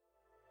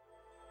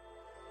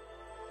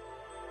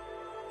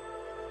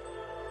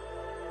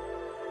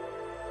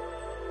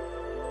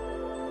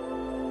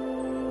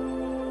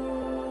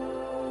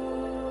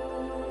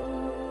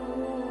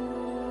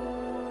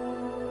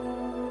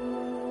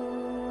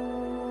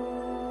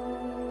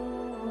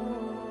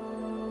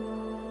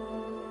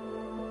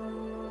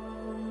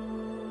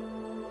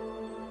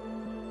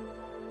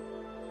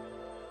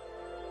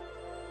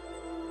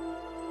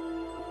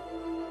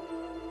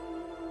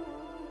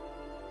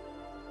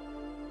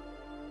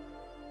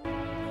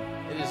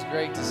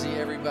great to see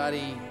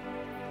everybody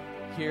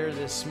here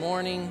this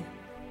morning.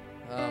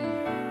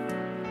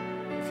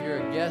 If you're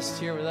a guest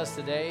here with us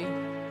today,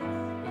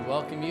 we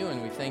welcome you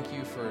and we thank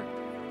you for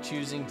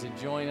choosing to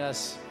join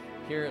us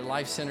here at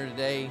Life Center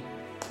today.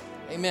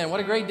 Amen. What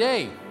a great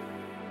day.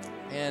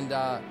 And,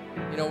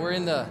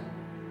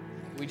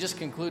 we just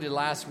concluded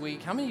last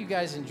week. How many of you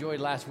guys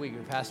enjoyed last week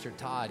with Pastor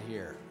Todd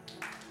here?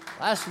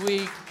 Last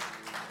week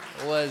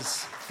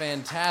was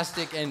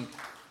fantastic. And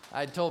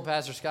I told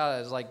Pastor Scott,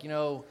 I was like,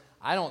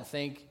 I don't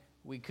think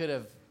we could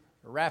have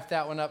wrapped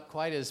that one up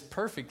quite as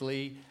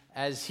perfectly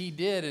as he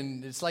did.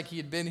 And it's like he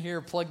had been here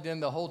plugged in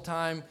the whole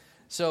time.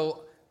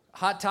 So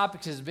Hot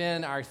Topics has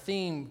been our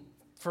theme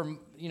for,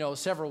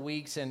 several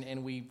weeks.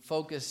 And we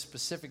focus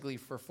specifically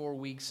for 4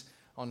 weeks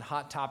on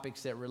hot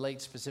topics that relate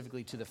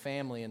specifically to the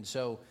family. And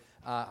so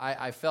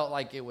I felt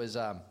like it was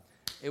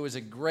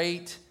a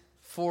great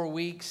 4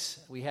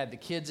 weeks. We had the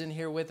kids in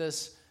here with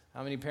us.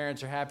 How many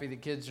parents are happy the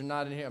kids are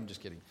not in here? I'm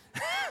just kidding.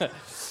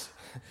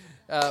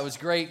 It was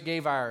great.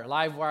 Gave our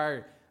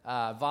Livewire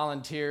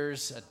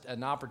volunteers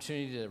an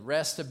opportunity to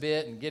rest a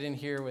bit and get in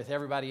here with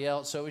everybody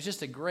else. So it was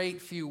just a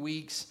great few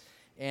weeks.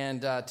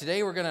 And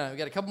today we got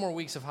a couple more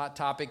weeks of hot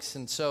topics.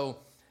 And so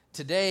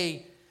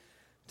today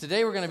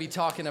we're going to be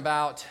talking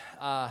about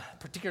a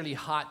particularly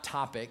hot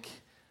topic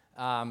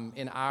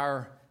in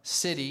our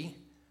city,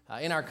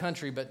 in our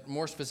country, but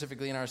more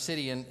specifically in our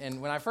city. And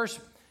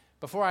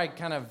before I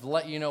kind of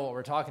let you know what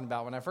we're talking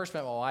about, when I first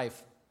met my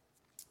wife,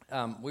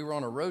 we were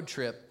on a road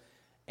trip,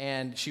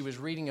 and she was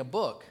reading a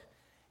book.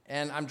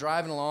 And I'm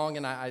driving along,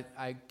 and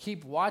I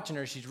keep watching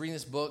her. She's reading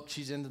this book.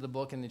 She's into the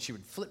book, and then she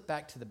would flip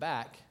back to the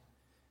back,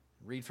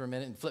 read for a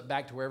minute, and flip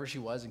back to wherever she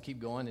was and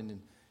keep going. And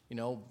then,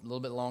 a little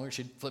bit longer,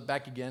 she'd flip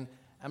back again.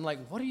 I'm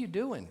like, what are you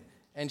doing?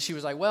 And she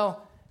was like,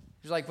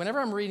 whenever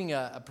I'm reading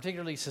a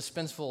particularly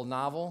suspenseful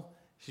novel,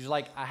 she's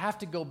like, I have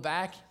to go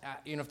back.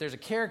 If there's a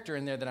character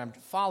in there that I'm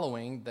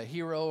following, the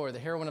hero or the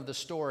heroine of the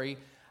story,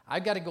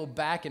 I've got to go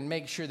back and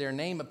make sure their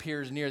name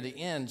appears near the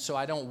end so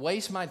I don't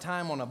waste my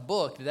time on a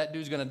book that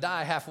dude's going to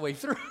die halfway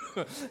through.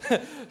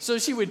 So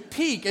she would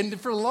peek, and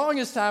for the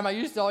longest time, I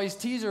used to always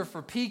tease her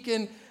for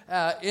peeking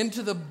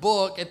into the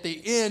book at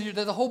the end.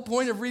 The whole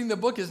point of reading the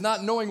book is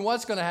not knowing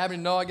what's going to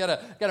happen. No, I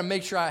gotta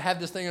make sure I have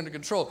this thing under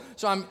control.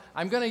 So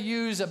I'm going to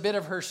use a bit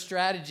of her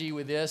strategy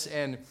with this,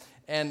 and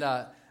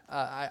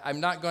I'm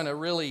not going to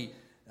really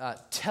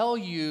tell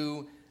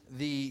you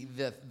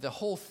the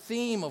whole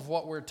theme of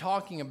what we're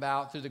talking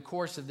about through the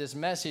course of this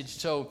message.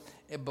 So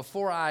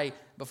before I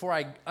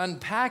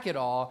unpack it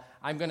all,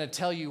 I'm going to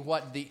tell you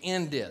what the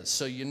end is,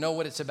 so you know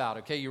what it's about.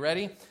 Okay, you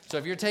ready? So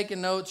if you're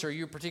taking notes or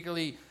you're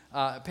particularly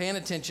paying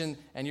attention,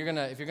 and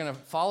if you're gonna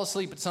fall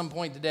asleep at some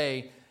point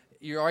today,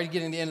 you're already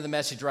getting the end of the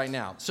message right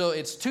now. So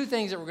it's two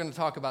things that we're going to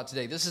talk about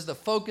today. This is the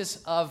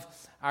focus of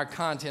our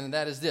content, and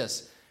that is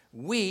this: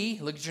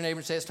 look at your neighbor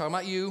and say, it's talking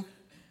about you.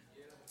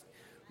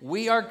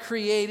 We are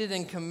created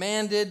and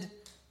commanded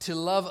to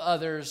love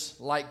others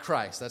like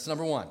Christ. That's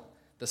number one.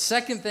 The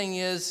second thing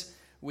is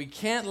we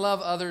can't love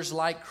others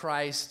like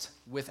Christ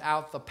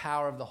without the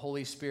power of the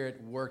Holy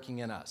Spirit working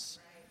in us.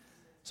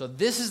 So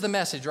this is the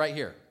message right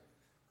here.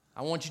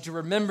 I want you to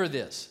remember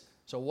this.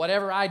 So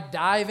whatever I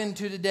dive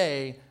into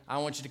today, I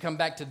want you to come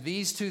back to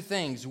these two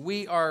things.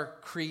 We are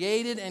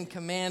created and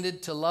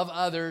commanded to love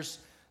others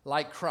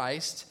like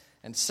Christ.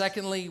 And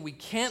secondly, we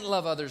can't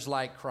love others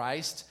like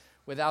Christ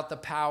without the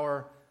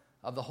power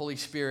of the Holy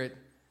Spirit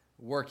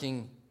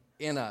working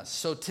in us.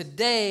 So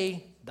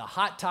today, the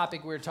hot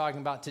topic we're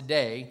talking about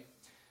today,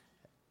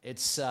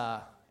 it's,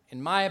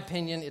 in my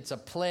opinion, it's a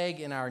plague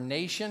in our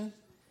nation,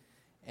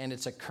 and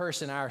it's a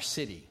curse in our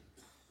city.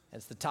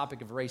 It's the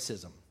topic of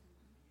racism.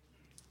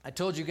 I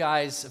told you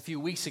guys a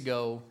few weeks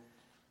ago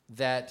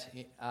that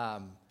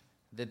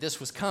this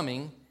was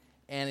coming,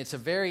 and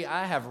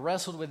I have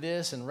wrestled with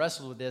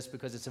this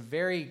because it's a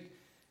very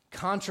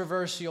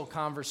controversial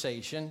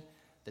conversation.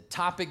 The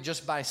topic,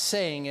 just by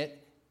saying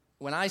it,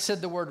 when I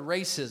said the word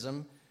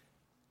racism,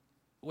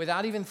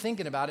 without even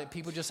thinking about it,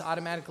 people just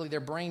automatically, their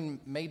brain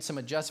made some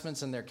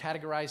adjustments and they're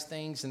categorized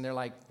things, and they're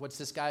like, what's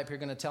this guy up here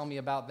going to tell me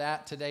about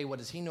that today? What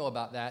does he know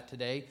about that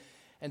today?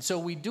 And so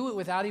we do it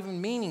without even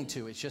meaning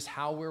to. It's just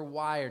how we're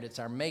wired. It's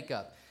our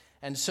makeup.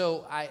 And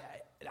so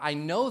I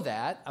know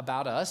that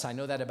about us. I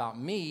know that about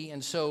me.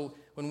 And so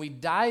when we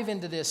dive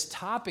into this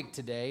topic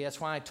today,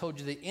 that's why I told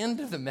you the end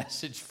of the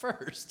message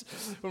first.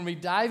 When we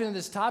dive into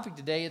this topic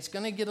today, it's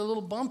going to get a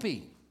little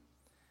bumpy.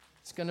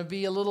 It's going to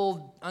be a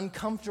little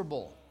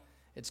uncomfortable.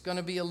 It's going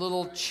to be a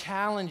little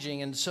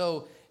challenging. And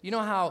so you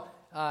know how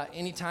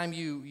anytime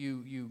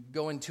you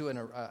go into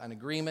an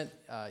agreement,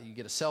 you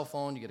get a cell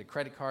phone, you get a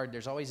credit card,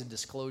 there's always a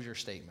disclosure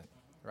statement,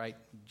 right?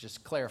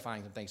 Just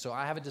clarifying some things. So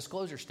I have a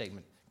disclosure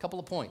statement, a couple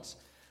of points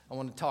I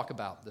want to talk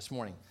about this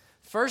morning.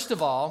 First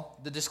of all,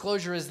 the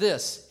disclosure is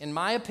this. In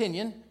my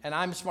opinion, and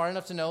I'm smart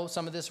enough to know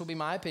some of this will be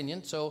my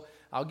opinion, so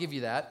I'll give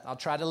you that. I'll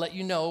try to let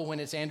you know when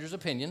it's Andrew's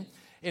opinion.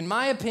 In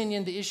my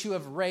opinion, the issue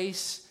of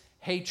race,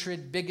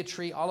 hatred,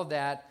 bigotry, all of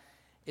that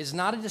is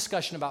not a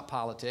discussion about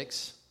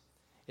politics.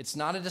 It's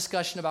not a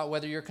discussion about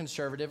whether you're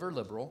conservative or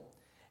liberal.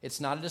 It's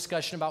not a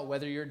discussion about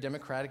whether you're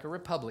Democratic or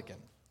Republican.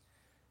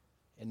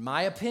 In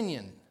my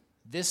opinion,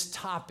 this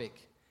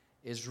topic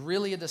is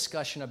really a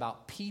discussion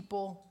about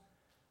people,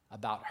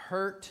 about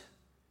hurt,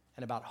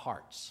 and about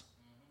hearts.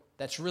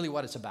 That's really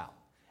what it's about.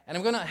 And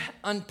I'm going to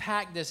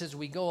unpack this as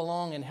we go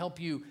along and help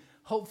you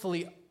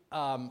hopefully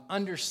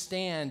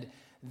understand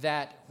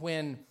that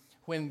when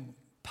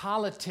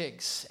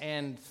politics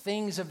and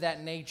things of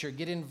that nature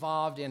get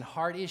involved in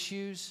heart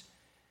issues,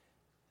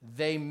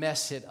 they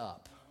mess it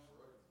up.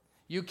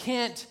 You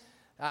can't,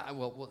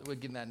 we'll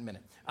get in that in a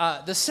minute.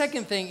 The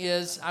second thing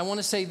is, I want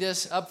to say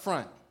this up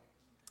front.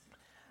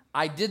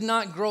 I did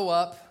not grow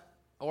up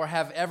or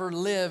have ever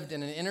lived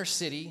in an inner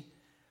city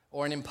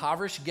or an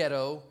impoverished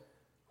ghetto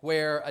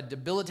where a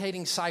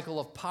debilitating cycle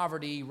of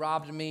poverty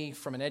robbed me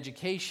from an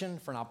education,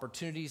 from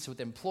opportunities with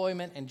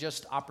employment, and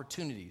just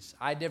opportunities.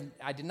 I did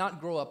not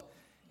grow up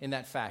in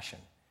that fashion.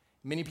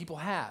 Many people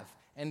have,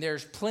 and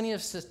there's plenty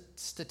of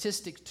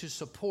statistics to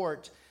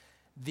support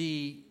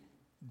the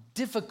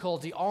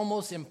difficulty,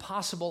 almost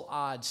impossible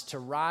odds to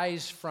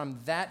rise from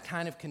that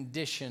kind of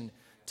condition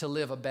to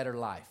live a better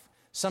life.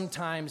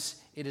 Sometimes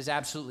it is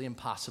absolutely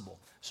impossible.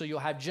 So you'll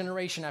have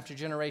generation after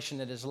generation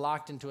that is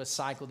locked into a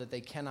cycle that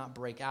they cannot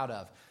break out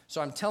of.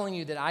 So I'm telling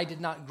you that I did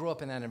not grow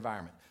up in that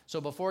environment. So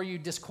before you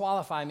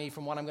disqualify me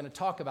from what I'm going to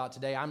talk about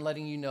today, I'm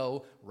letting you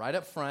know right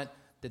up front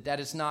that that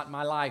is not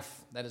my life.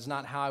 That is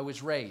not how I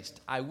was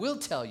raised. I will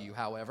tell you,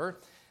 however,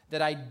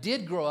 that I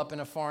did grow up in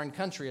a foreign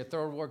country, a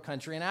third world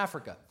country in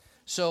Africa.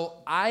 So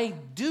I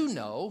do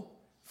know,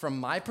 from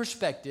my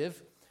perspective,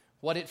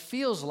 what it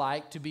feels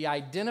like to be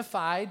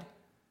identified,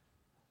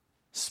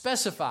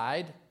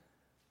 specified,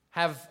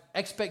 have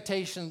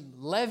expectation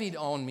levied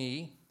on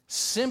me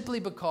simply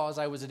because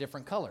I was a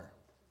different color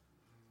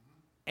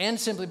and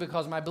simply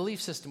because my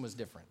belief system was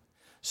different.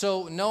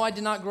 So no, I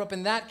did not grow up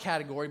in that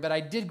category, but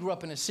I did grow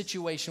up in a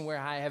situation where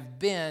I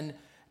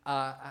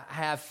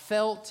have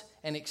felt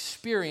and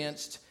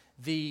experienced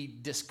the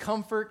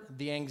discomfort,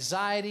 the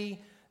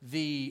anxiety,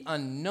 the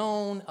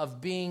unknown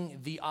of being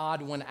the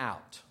odd one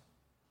out.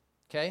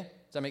 Okay?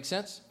 Does that make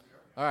sense?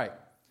 All right.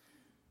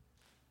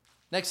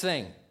 Next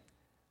thing.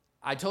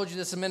 I told you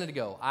this a minute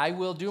ago. I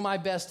will do my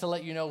best to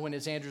let you know when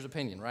it's Andrew's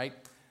opinion, right?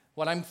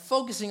 What I'm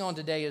focusing on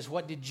today is,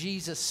 what did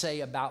Jesus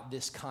say about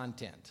this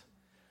content?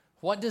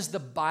 What does the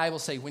Bible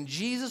say? When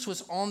Jesus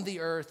was on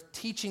the earth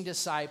teaching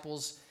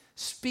disciples,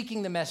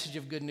 speaking the message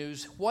of good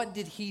news, what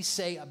did he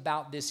say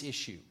about this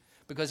issue?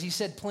 Because he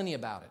said plenty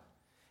about it.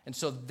 And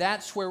so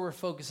that's where we're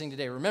focusing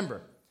today.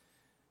 Remember,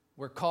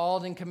 we're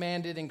called and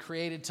commanded and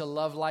created to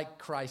love like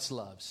Christ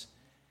loves.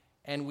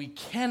 And we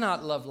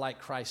cannot love like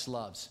Christ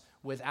loves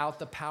without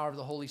the power of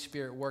the Holy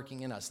Spirit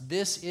working in us.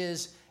 This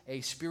is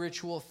a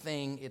spiritual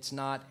thing. It's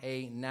not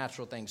a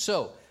natural thing.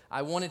 So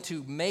I wanted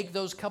to make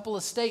those couple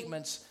of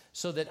statements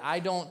so that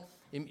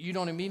you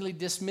don't immediately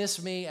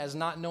dismiss me as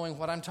not knowing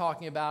what I'm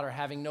talking about or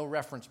having no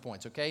reference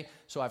points, okay?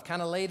 So I've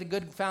kind of laid a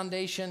good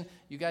foundation.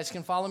 You guys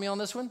can follow me on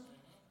this one?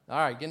 All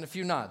right, getting a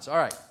few nods. All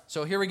right,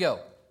 so here we go.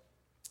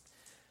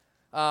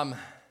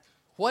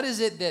 What is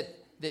it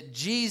that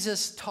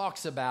Jesus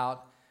talks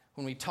about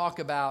when we talk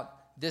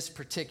about this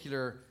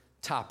particular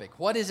topic?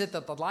 What is it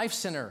that the Life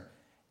Center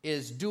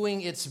is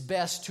doing its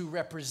best to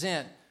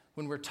represent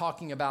when we're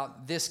talking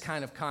about this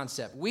kind of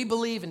concept? We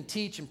believe and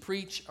teach and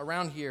preach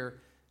around here.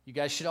 You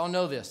guys should all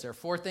know this. There are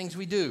 4 things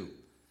we do.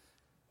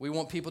 We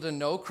want people to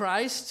know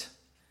Christ.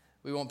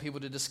 We want people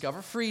to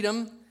discover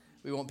freedom.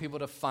 We want people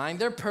to find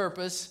their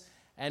purpose.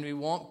 And we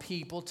want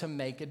people to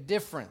make a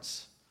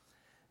difference.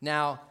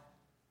 Now,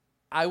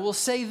 I will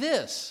say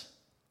this.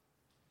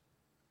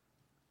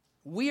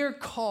 We are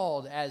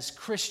called as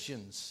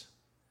Christians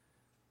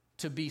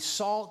to be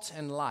salt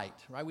and light,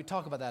 right? We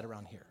talk about that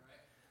around here.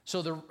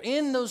 So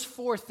in those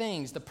 4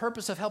 things, the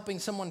purpose of helping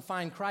someone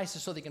find Christ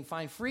is so they can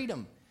find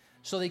freedom,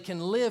 so they can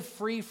live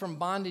free from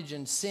bondage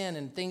and sin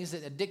and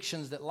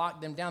addictions that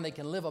lock them down. They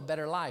can live a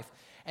better life.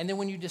 And then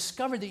when you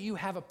discover that you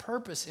have a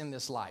purpose in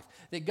this life,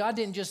 that God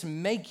didn't just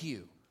make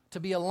you to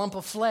be a lump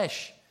of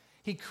flesh.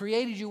 He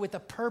created you with a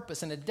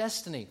purpose and a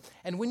destiny.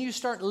 And when you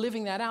start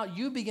living that out,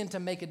 you begin to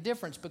make a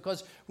difference,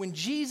 because when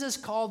Jesus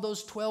called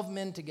those 12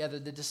 men together,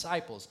 the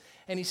disciples,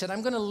 and he said,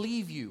 I'm going to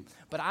leave you,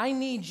 but I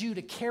need you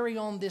to carry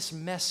on this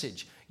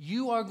message.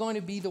 You are going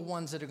to be the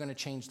ones that are going to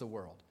change the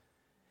world.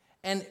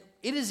 And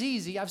it is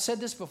easy. I've said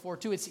this before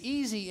too. It's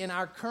easy in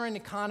our current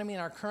economy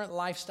and our current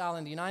lifestyle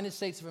in the United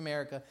States of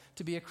America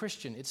to be a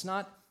Christian. There's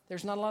not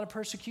a lot of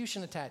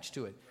persecution attached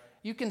to it.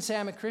 You can say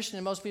I'm a Christian,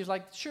 and most people are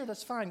like, sure,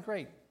 that's fine,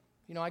 great.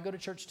 I go to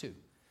church too.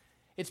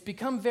 It's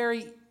become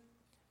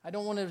I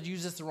don't want to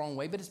use this the wrong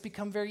way, but it's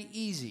become very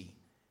easy,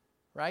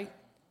 right,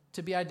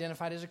 to be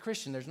identified as a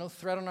Christian. There's no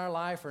threat on our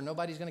life, or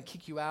nobody's going to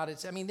kick you out.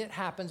 It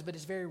happens, but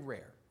it's very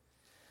rare.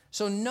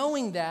 So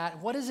knowing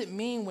that, what does it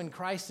mean when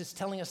Christ is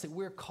telling us that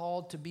we're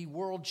called to be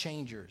world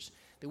changers,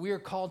 that we are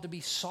called to be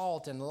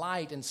salt and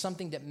light and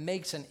something that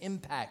makes an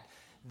impact?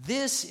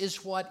 This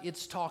is what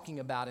it's talking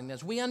about. And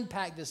as we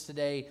unpack this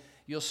today,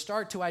 you'll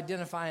start to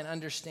identify and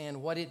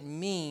understand what it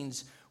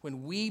means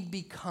when we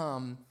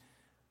become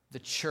the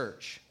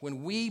church,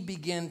 when we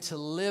begin to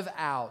live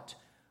out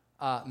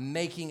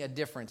making a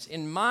difference.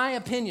 In my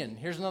opinion,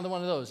 here's another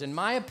one of those. In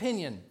my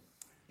opinion,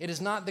 it is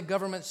not the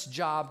government's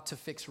job to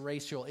fix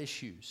racial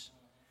issues.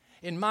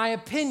 In my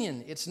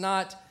opinion, it's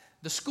not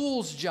the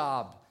school's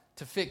job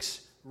to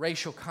fix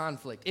racial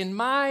conflict. In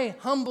my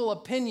humble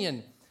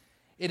opinion,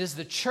 it is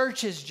the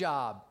church's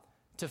job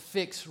to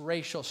fix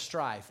racial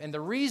strife. And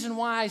the reason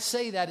why I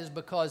say that is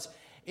because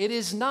it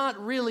is not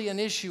really an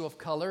issue of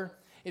color.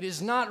 It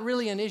is not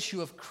really an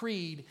issue of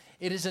creed.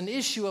 It is an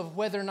issue of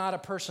whether or not a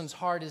person's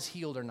heart is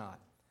healed or not.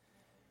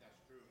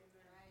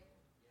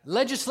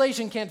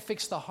 Legislation can't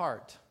fix the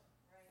heart.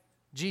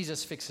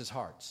 Jesus fixes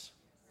hearts.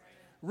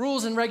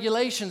 Rules and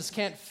regulations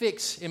can't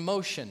fix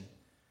emotion.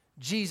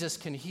 Jesus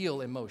can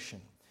heal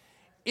emotion.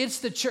 It's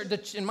the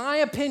church, in my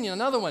opinion,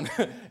 another one,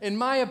 in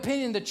my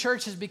opinion, the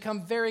church has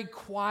become very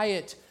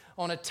quiet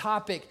on a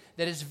topic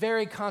that is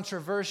very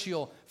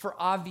controversial for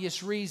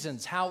obvious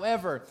reasons.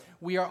 However,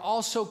 we are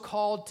also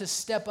called to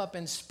step up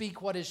and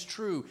speak what is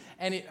true.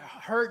 And it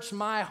hurts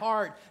my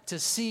heart to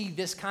see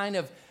this kind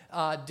of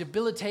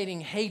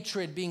debilitating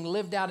hatred being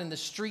lived out in the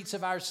streets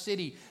of our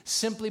city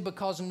simply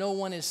because no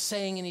one is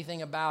saying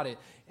anything about it.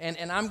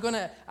 And I'm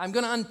gonna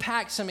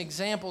unpack some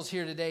examples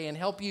here today and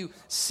help you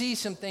see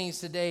some things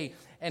today.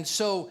 And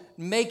so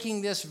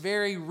making this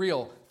very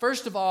real.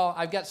 First of all,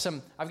 I've got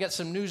some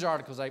news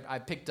articles I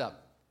picked up.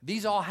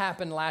 These all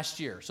happened last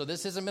year, so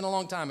this hasn't been a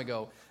long time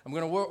ago. I'm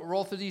going to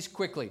roll through these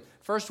quickly.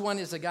 First one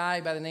is a guy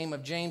by the name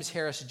of James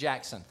Harris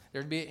Jackson.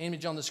 There'll be an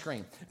image on the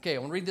screen. Okay, I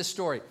want to read this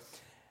story.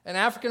 An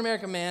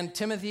African-American man,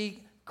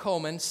 Timothy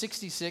Coleman,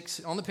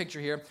 66, on the picture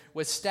here,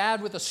 was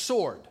stabbed with a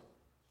sword,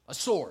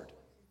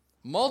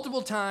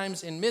 multiple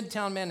times in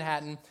Midtown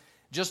Manhattan.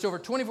 Just over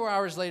 24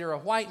 hours later, a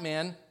white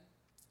man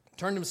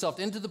turned himself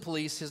into the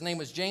police. His name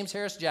was James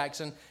Harris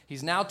Jackson.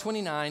 He's now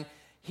 29.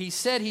 He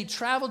said he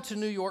traveled to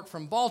New York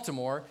from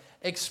Baltimore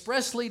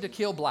expressly to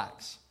kill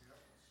blacks.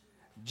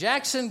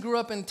 Jackson grew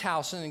up in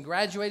Towson and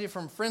graduated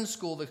from Friends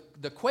School,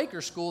 the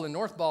Quaker school in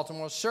North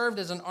Baltimore, served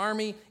in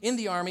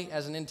the Army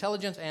as an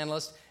intelligence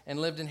analyst, and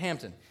lived in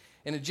Hampton.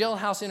 In a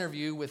jailhouse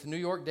interview with New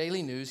York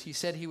Daily News, he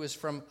said he was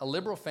from a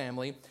liberal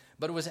family,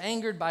 but was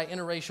angered by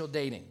interracial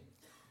dating.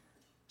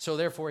 So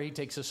therefore, he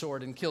takes a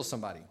sword and kills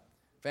somebody.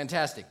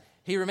 Fantastic.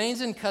 He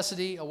remains in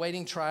custody,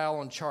 awaiting trial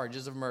on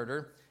charges of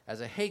murder as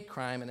a hate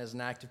crime and as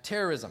an act of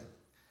terrorism.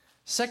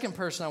 Second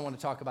person I want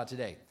to talk about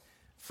today,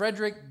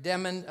 Frederick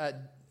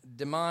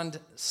Demond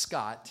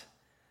Scott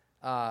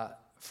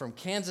from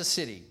Kansas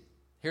City.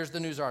 Here's the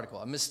news article.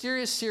 A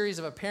mysterious series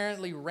of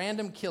apparently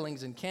random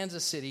killings in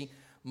Kansas City,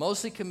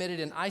 mostly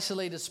committed in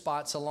isolated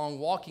spots along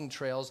walking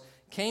trails,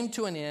 came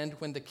to an end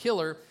when the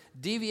killer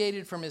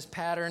deviated from his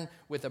pattern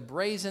with a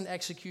brazen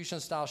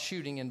execution-style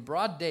shooting in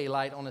broad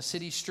daylight on a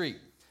city street,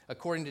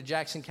 according to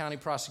Jackson County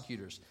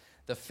prosecutors.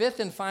 The fifth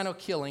and final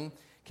killing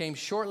came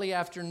shortly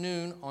after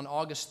noon on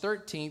August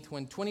 13th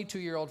when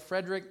 22-year-old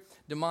Frederick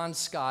Demond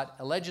Scott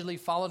allegedly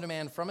followed a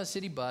man from a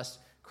city bus,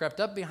 crept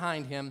up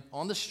behind him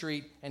on the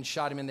street, and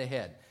shot him in the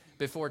head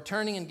before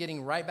turning and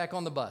getting right back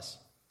on the bus.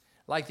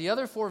 Like the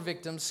other four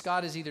victims,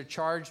 Scott is either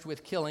charged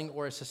with killing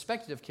or is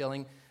suspected of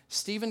killing.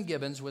 Stephen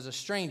Gibbons was a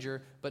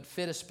stranger but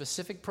fit a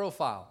specific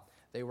profile.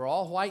 They were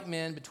all white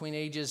men between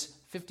ages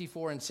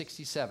 54 and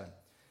 67.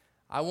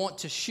 I want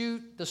to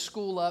shoot the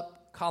school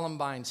up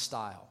Columbine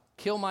style.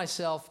 Kill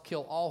myself,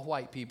 kill all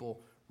white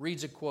people,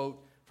 reads a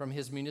quote from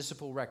his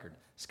municipal record.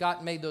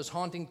 Scott made those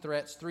haunting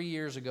threats 3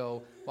 years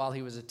ago while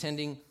he was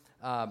attending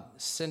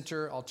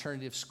Center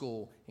Alternative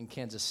School in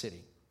Kansas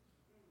City.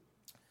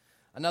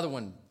 Another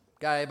one,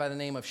 guy by the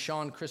name of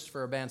Sean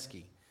Christopher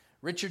Urbanski.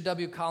 Richard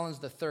W. Collins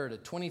III, a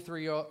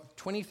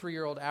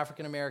 23-year-old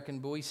African-American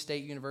Bowie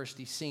State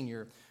University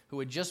senior who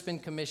had just been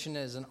commissioned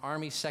as an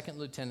Army second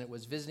lieutenant,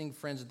 was visiting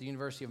friends at the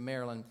University of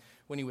Maryland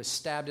when he was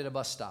stabbed at a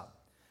bus stop.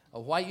 A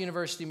white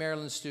University of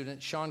Maryland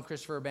student, Sean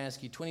Christopher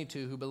Urbanski,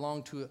 22, who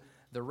belonged to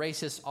the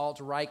racist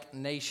Alt-Right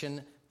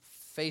Nation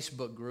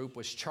Facebook group,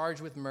 was charged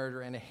with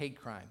murder and a hate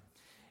crime.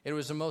 It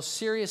was the most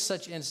serious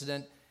such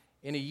incident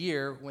in a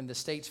year when the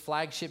state's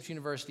flagship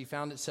university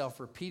found itself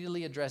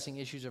repeatedly addressing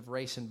issues of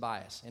race and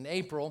bias. In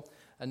April,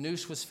 a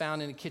noose was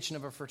found in the kitchen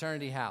of a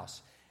fraternity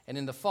house. And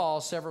in the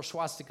fall, several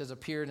swastikas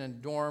appeared in a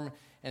dorm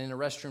and in a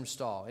restroom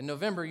stall. In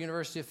November,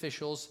 university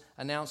officials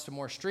announced a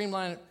more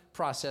streamlined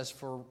process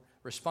for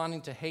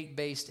responding to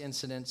hate-based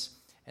incidents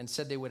and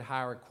said they would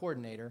hire a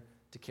coordinator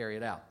to carry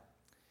it out.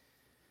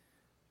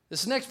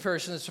 This next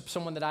person is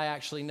someone that I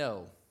actually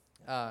know.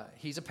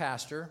 He's a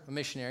pastor, a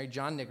missionary,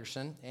 John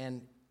Nickerson,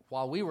 and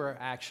while we were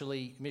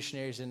actually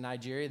missionaries in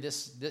Nigeria,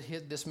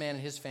 this man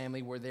and his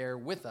family were there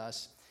with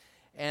us.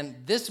 And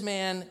this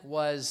man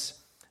was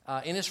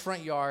in his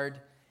front yard,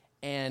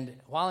 and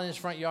while in his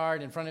front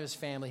yard, in front of his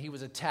family, he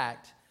was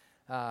attacked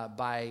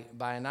by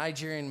a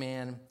Nigerian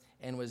man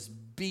and was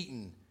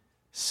beaten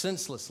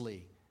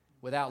senselessly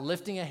without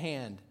lifting a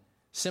hand,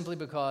 simply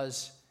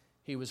because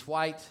he was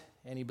white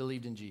and he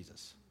believed in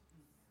Jesus.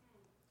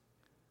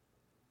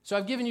 So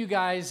I've given you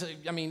guys,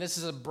 this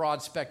is a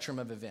broad spectrum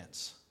of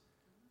events.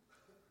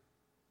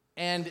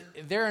 And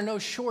there are no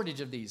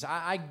shortage of these.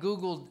 I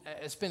Googled,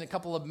 spent a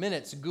couple of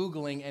minutes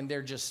Googling, and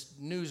they're just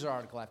news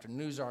article after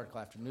news article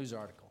after news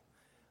article.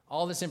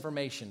 All this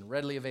information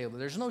readily available.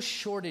 There's no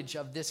shortage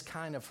of this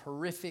kind of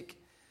horrific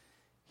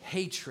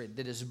hatred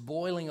that is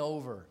boiling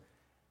over.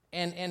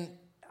 And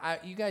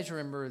you guys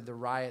remember the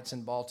riots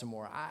in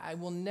Baltimore. I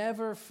will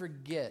never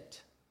forget.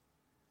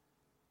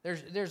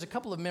 There's a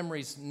couple of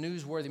memories,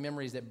 newsworthy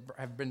memories that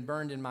have been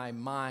burned in my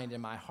mind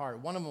and my heart.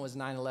 One of them was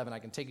 9/11. I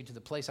can take you to the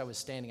place I was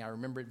standing. I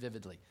remember it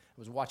vividly. I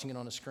was watching it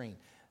on a screen.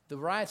 The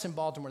riots in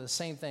Baltimore, the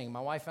same thing. My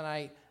wife and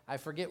I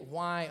forget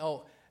why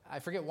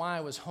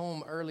I was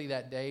home early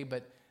that day,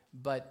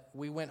 but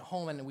we went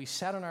home and we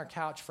sat on our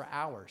couch for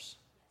hours,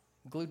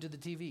 glued to the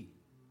TV.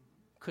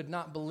 Could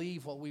not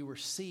believe what we were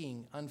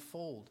seeing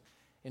unfold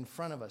in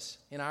front of us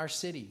in our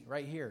city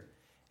right here.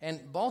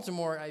 And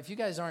Baltimore, if you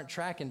guys aren't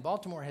tracking,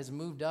 Baltimore has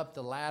moved up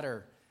the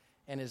ladder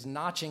and is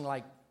notching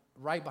like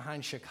right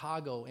behind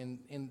Chicago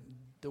in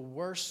the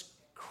worst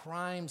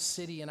crime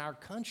city in our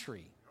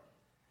country.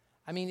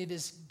 I mean, it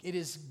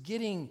is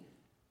getting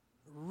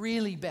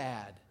really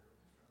bad.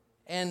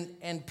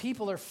 And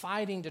people are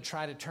fighting to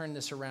try to turn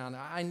this around.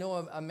 I know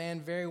a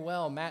man very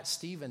well, Matt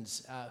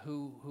Stevens,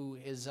 who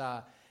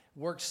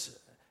works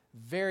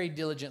very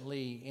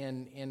diligently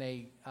in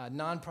a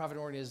nonprofit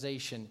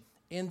organization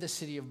in the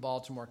city of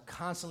Baltimore,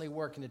 constantly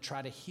working to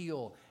try to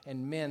heal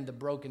and mend the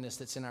brokenness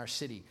that's in our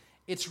city.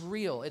 It's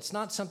real. It's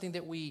not something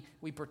that we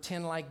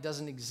pretend like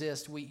doesn't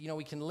exist.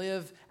 We can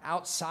live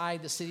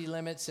outside the city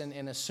limits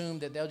and assume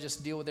that they'll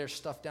just deal with their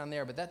stuff down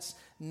there, but that's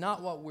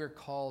not what we're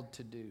called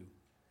to do.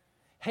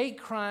 Hate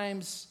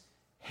crimes,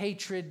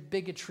 hatred,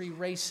 bigotry,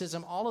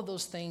 racism, all of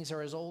those things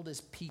are as old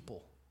as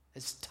people,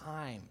 as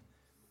time.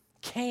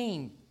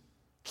 Cain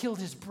killed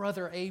his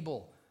brother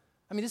Abel.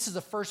 I mean, this is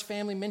the first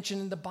family mentioned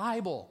in the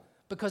Bible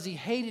because he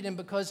hated him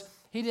because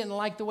he didn't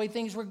like the way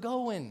things were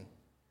going.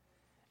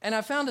 And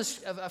I found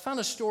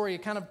a story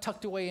kind of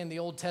tucked away in the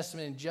Old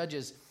Testament in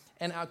Judges,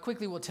 and I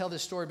quickly will tell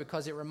this story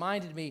because it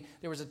reminded me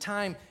there was a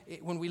time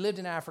when we lived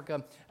in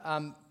Africa.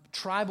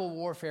 Tribal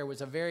warfare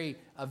was a very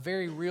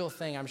real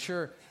thing. I'm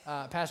sure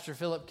Pastor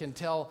Philip can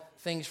tell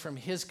things from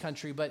his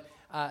country, but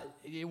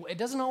it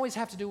doesn't always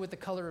have to do with the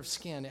color of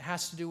skin. It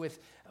has to do with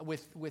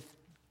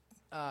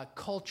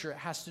culture. It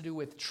has to do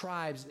with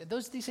tribes.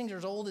 These things are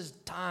as old as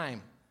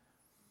time.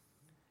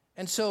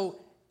 And so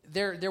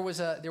there was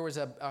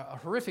a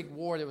horrific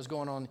war that was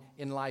going on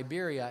in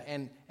Liberia,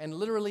 and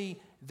literally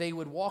they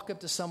would walk up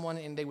to someone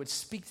and they would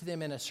speak to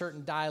them in a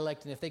certain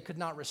dialect, and if they could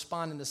not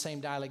respond in the same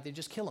dialect, they'd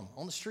just kill them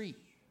on the street.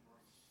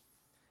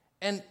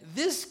 And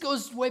this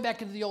goes way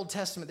back into the Old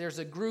Testament. There's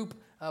a group,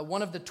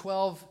 one of the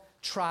 12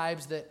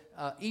 tribes, that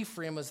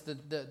Ephraim was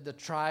the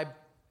tribe.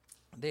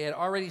 They had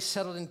already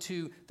settled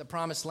into the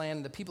promised land,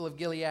 and the people of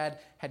Gilead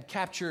had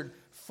captured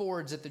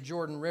fords at the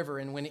Jordan River.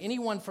 And when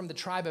anyone from the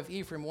tribe of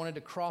Ephraim wanted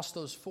to cross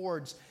those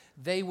fords,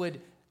 they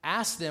would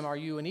ask them, "Are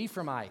you an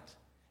Ephraimite?"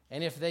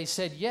 And if they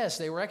said yes,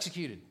 they were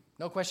executed.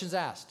 No questions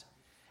asked.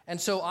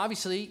 And so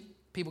obviously,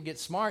 people get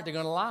smart. They're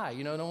going to lie.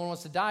 No one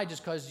wants to die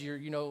just because you're,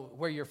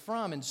 where you're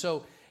from. And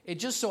so it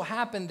just so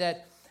happened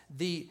that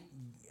the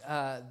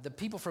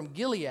people from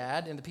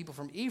Gilead and the people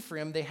from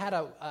Ephraim, they had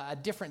a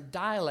different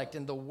dialect,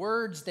 and the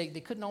words, they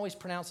couldn't always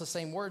pronounce the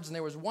same words, and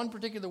there was one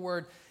particular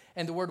word,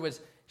 and the word was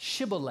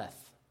shibboleth.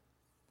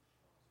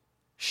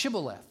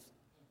 Shibboleth.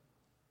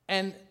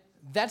 And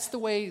that's the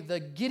way the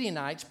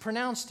Gideonites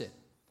pronounced it.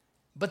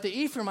 But the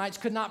Ephraimites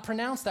could not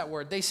pronounce that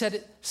word. They said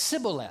it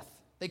Sibboleth.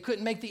 They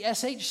couldn't make the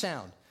SH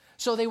sound.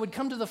 So they would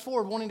come to the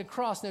ford wanting to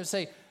cross, and they would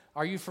say,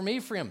 "Are you from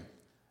Ephraim?"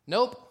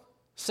 "Nope."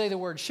 Say the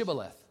word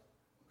shibboleth.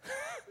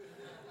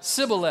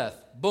 Sibboleth.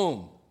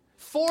 Boom.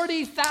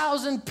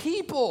 40,000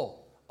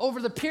 people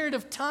over the period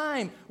of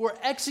time were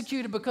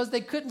executed because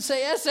they couldn't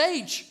say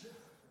SH.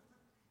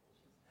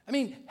 I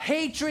mean,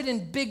 hatred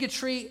and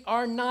bigotry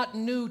are not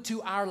new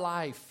to our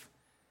life.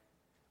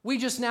 We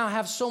just now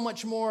have so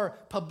much more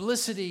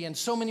publicity and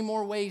so many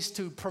more ways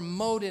to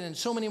promote it and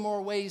so many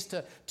more ways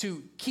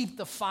to keep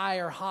the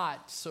fire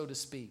hot, so to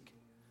speak.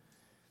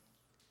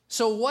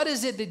 So what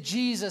is it that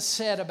Jesus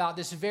said about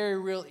this very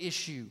real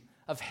issue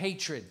of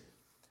hatred?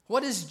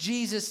 What does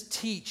Jesus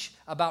teach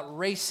about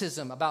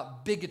racism,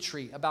 about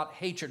bigotry, about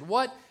hatred?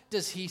 What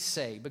does he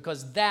say?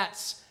 Because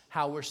that's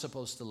how we're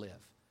supposed to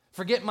live.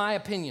 Forget my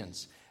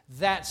opinions.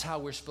 That's how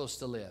we're supposed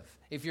to live.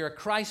 If you're a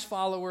Christ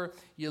follower,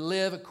 you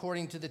live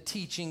according to the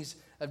teachings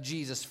of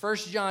Jesus.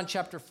 1 John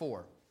chapter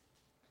 4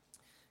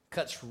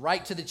 cuts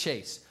right to the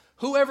chase.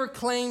 Whoever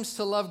claims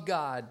to love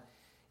God,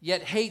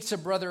 yet hates a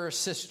brother or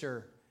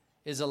sister,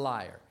 is a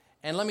liar.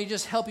 And let me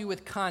just help you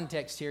with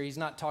context here. He's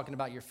not talking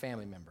about your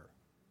family member.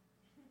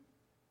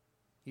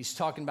 He's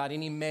talking about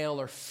any male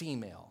or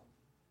female.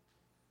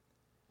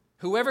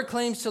 Whoever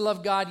claims to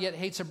love God yet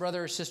hates a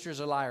brother or sister is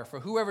a liar. For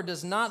whoever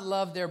does not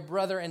love their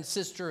brother and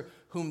sister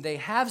whom they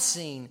have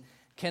seen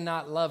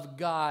cannot love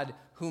God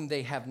whom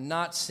they have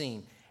not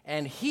seen.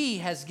 And he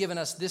has given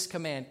us this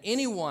command: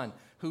 anyone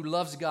who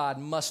loves God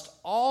must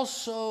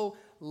also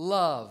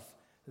love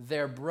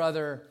their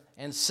brother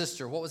and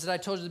sister. What was it I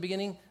told you at the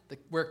beginning?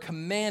 We're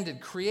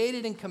commanded,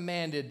 created and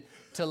commanded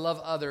to love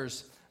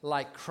others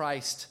like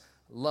Christ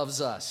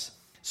loves us.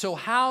 So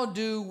how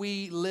do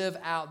we live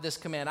out this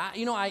command?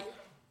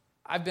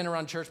 I've been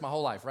around church my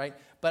whole life, right?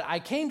 But I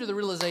came to the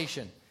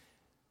realization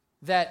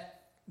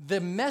that the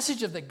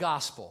message of the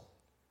gospel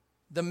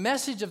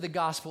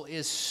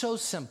is so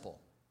simple.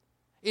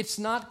 It's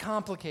not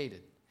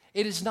complicated.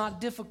 It is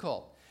not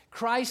difficult.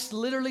 Christ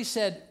literally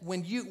said,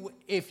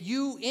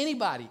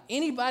 anybody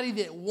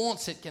that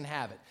wants it can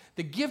have it.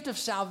 The gift of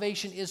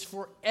salvation is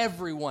for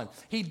everyone.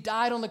 He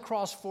died on the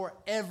cross for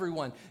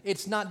everyone.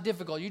 It's not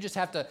difficult. You just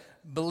have to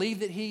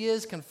believe that he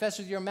is, confess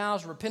with your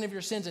mouths, repent of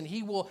your sins, and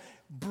he will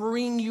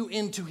bring you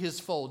into his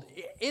fold.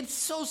 It's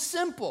so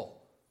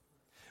simple.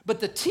 But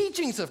the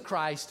teachings of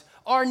Christ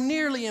are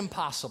nearly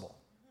impossible.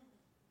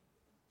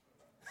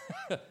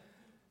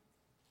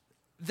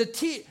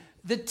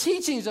 The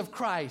teachings of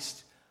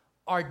Christ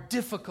are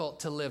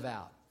difficult to live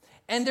out.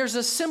 And there's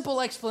a simple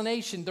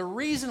explanation. The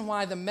reason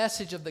why the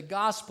message of the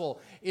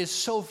gospel is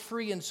so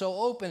free and so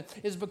open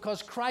is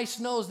because Christ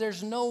knows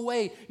there's no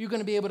way you're going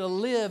to be able to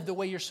live the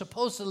way you're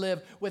supposed to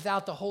live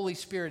without the Holy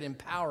Spirit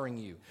empowering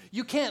you.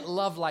 You can't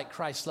love like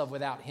Christ loved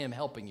without him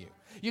helping you.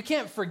 You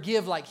can't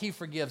forgive like he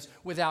forgives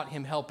without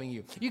him helping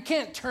you. You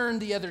can't turn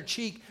the other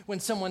cheek when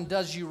someone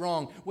does you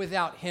wrong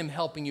without him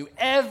helping you.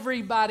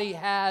 Everybody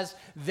has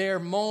their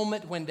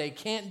moment when they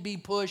can't be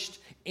pushed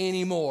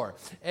anymore.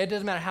 It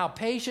doesn't matter how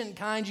patient and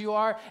kind you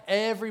are,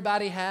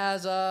 everybody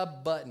has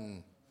a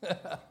button.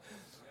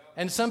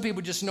 And some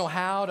people just know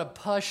how to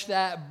push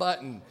that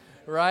button,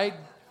 right?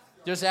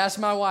 Just ask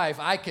my wife.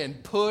 I can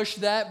push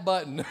that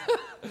button.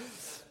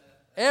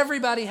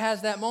 Everybody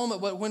has that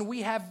moment, but when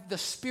we have the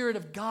Spirit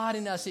of God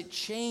in us, it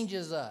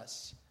changes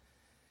us.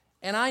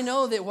 And I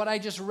know that what I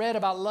just read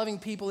about loving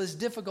people is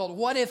difficult.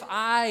 What if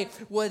I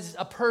was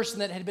a person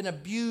that had been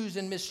abused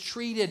and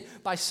mistreated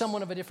by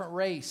someone of a different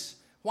race?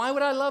 Why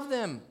would I love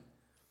them?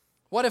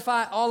 What if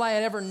all I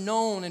had ever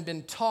known and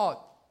been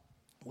taught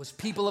was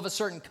people of a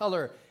certain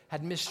color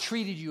had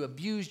mistreated you,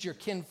 abused your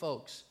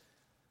kinfolks?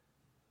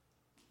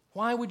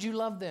 Why would you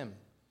love them?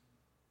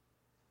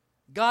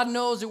 God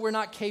knows that we're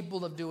not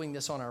capable of doing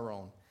this on our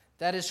own.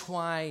 That is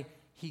why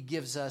he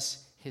gives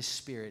us his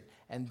Spirit.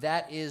 And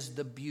that is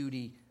the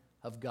beauty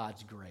of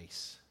God's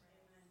grace.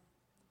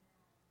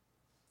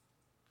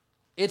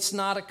 It's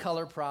not a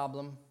color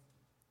problem.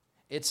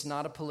 It's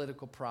not a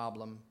political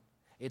problem.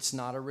 It's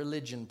not a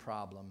religion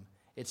problem.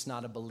 It's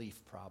not a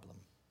belief problem.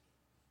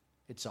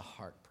 It's a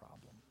heart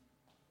problem.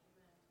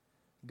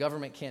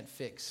 Government can't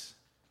fix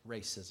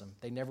racism.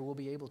 They never will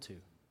be able to.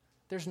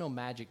 There's no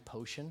magic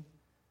potion.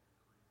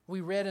 We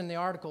read in the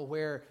article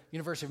where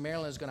University of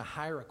Maryland is going to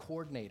hire a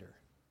coordinator.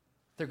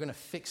 They're going to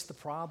fix the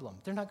problem.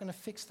 They're not going to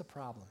fix the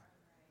problem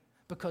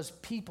because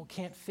people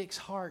can't fix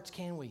hearts,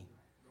 can we?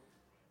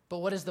 But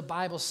what does the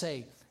Bible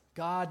say?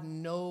 God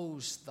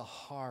knows the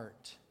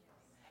heart.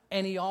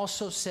 And he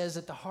also says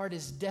that the heart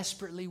is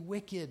desperately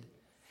wicked.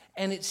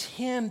 And it's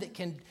him that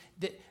can,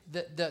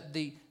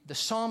 the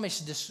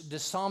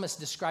psalmist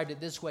described it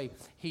this way.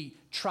 He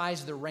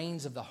tries the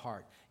reins of the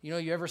heart. You know,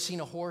 you ever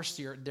seen a horse?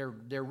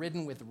 They're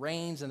ridden with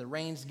reins, and the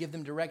reins give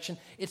them direction.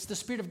 It's the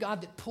Spirit of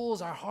God that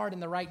pulls our heart in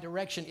the right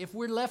direction. If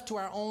we're left to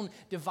our own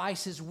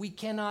devices, we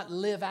cannot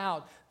live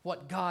out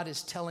what God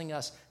is telling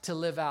us to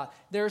live out.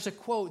 There's a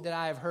quote that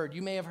I have heard.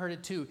 You may have heard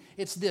it too.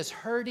 It's this: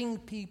 hurting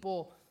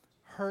people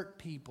hurt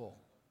people.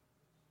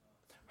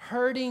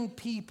 Hurting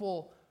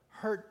people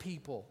hurt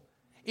people.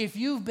 If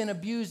you've been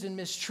abused and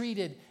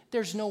mistreated,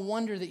 there's no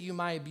wonder that you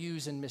might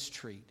abuse and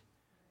mistreat.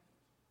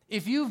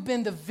 If you've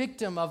been the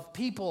victim of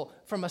people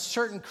from a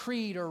certain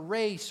creed or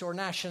race or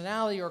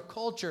nationality or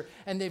culture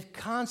and they've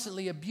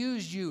constantly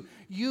abused you,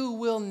 you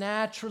will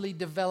naturally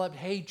develop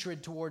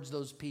hatred towards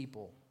those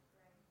people.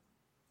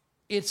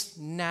 It's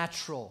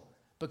natural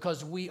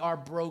because we are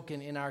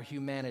broken in our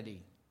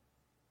humanity.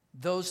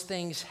 Those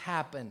things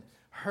happen.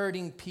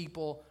 Hurting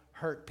people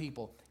hurt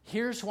people.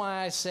 Here's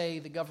why I say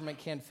the government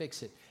can't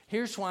fix it.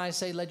 Here's why I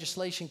say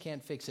legislation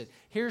can't fix it.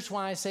 Here's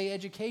why I say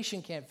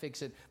education can't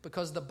fix it.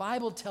 Because the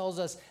Bible tells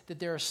us that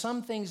there are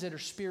some things that are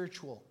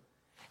spiritual.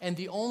 And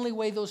the only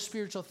way those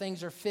spiritual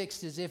things are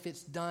fixed is if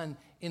it's done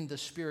in the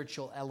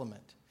spiritual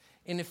element.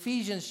 In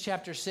Ephesians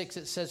chapter 6,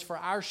 it says, "For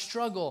our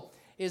struggle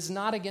is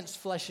not against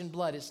flesh and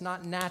blood." It's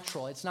not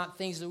natural. It's not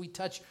things that we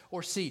touch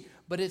or see.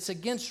 But it's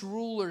against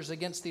rulers,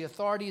 against the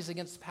authorities,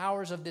 against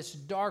powers of this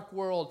dark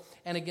world,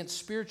 and against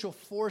spiritual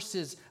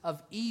forces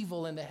of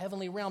evil in the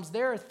heavenly realms.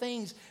 There are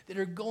things that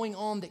are going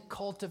on that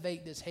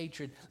cultivate this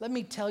hatred. Let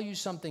me tell you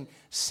something.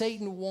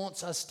 Satan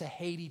wants us to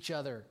hate each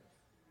other.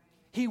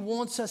 He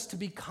wants us to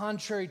be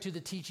contrary to the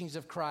teachings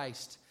of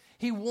Christ.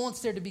 He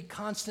wants there to be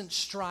constant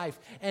strife.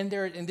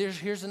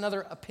 Here's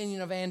another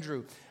opinion of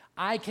Andrew.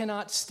 I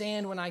cannot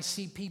stand when I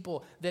see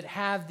people that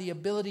have the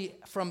ability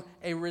from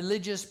a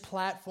religious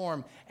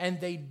platform and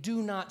they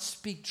do not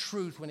speak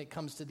truth when it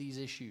comes to these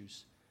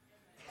issues.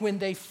 When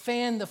they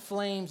fan the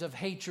flames of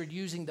hatred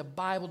using the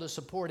Bible to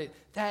support it,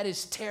 that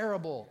is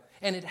terrible.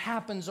 And it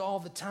happens all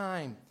the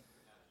time.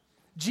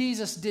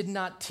 Jesus did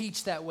not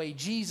teach that way.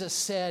 Jesus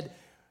said,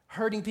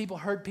 Hurting people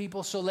hurt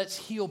people, so let's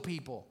heal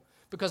people.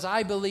 Because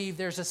I believe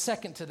there's a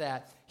second to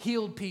that.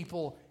 Healed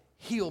people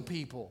heal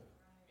people.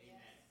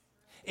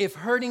 If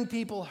hurting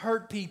people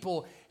hurt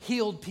people,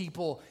 healed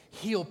people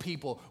heal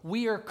people.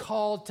 We are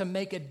called to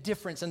make a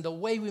difference, and the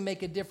way we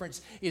make a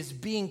difference is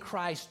being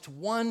Christ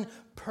one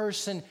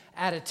person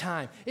at a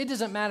time. It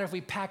doesn't matter if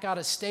we pack out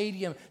a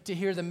stadium to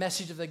hear the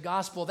message of the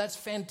gospel. That's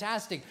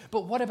fantastic.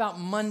 But what about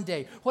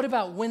Monday? What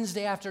about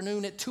Wednesday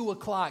afternoon at 2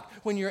 o'clock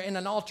when you're in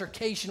an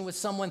altercation with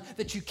someone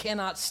that you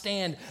cannot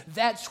stand?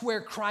 That's where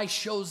Christ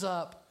shows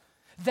up.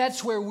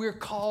 That's where we're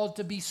called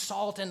to be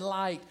salt and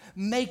light.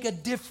 Make a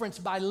difference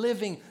by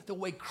living the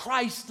way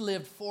Christ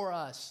lived for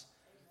us.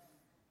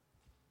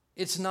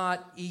 It's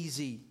not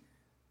easy,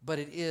 but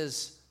it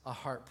is a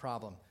heart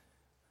problem.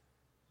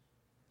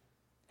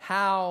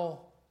 How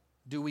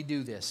do we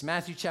do this?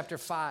 Matthew chapter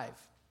 5.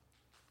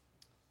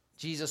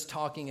 Jesus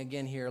talking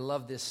again here. I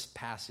love this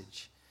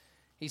passage.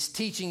 He's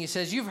teaching. He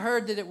says, you've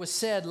heard that it was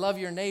said, love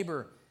your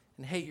neighbor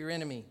and hate your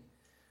enemy.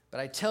 But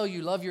I tell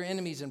you, love your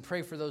enemies and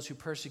pray for those who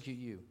persecute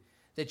you,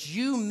 that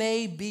you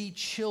may be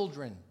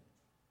children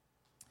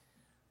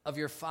of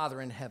your Father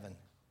in heaven.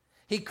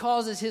 He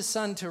causes his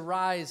sun to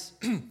rise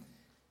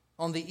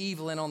on the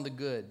evil and on the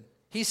good.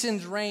 He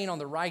sends rain on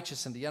the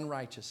righteous and the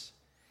unrighteous.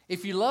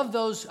 If you love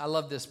those, I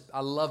love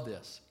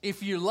this.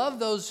 If you love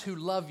those who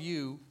love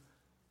you,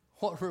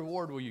 what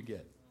reward will you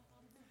get?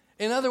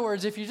 In other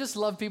words, if you just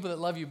love people that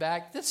love you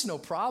back, that's no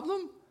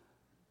problem.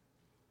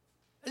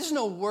 There's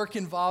no work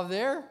involved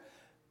there.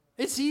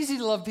 It's easy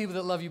to love people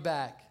that love you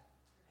back.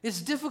 It's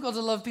difficult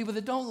to love people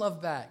that don't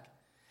love back.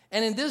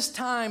 And in this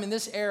time, in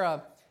this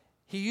era,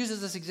 he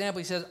uses this example.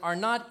 He says, are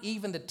not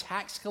even the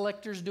tax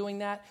collectors doing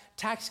that?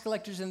 Tax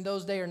collectors in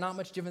those days are not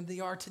much different than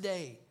they are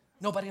today.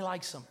 Nobody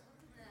likes them.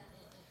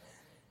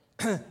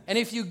 And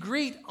if you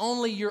greet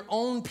only your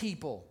own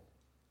people,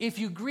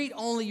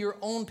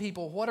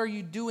 what are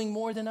you doing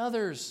more than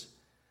others?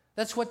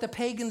 That's what the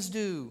pagans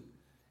do.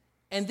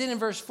 And then in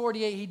verse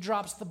 48, he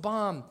drops the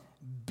bomb.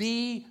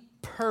 Be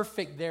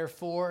perfect,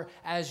 therefore,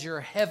 as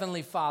your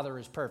heavenly Father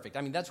is perfect.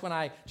 I mean, that's when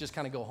I just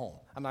kind of go home.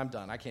 I'm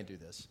done. I can't do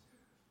this.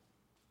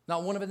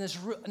 Not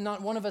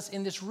one of us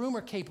in this room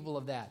are capable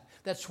of that.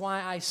 That's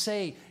why I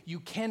say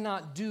you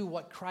cannot do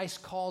what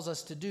Christ calls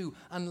us to do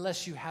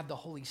unless you have the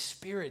Holy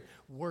Spirit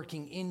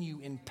working in you,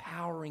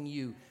 empowering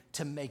you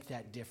to make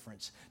that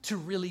difference, to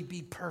really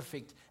be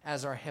perfect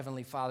as our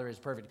Heavenly Father is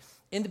perfect.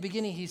 In the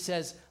beginning, he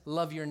says,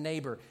 love your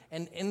neighbor.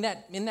 And in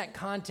that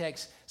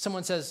context,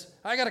 someone says,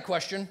 I got a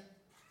question.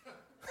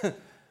 Could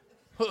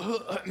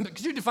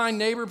you define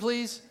neighbor,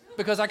 please?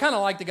 Because I kind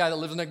of like the guy that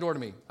lives next door to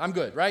me. I'm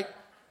good, right?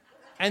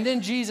 And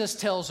then Jesus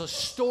tells a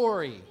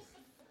story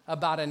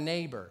about a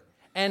neighbor.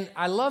 And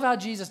I love how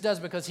Jesus does,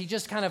 because he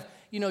just kind of,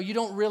 you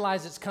don't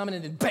realize it's coming,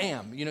 and then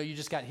bam, you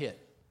just got hit.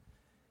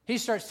 He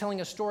starts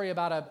telling a story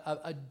about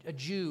a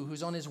Jew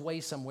who's on his way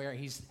somewhere.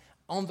 He's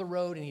on the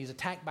road, and he's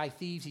attacked by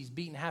thieves. He's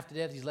beaten half to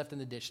death. He's left in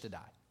the ditch to die.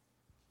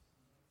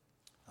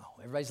 Oh,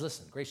 everybody's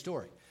listening. Great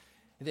story.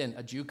 And then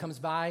a Jew comes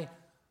by,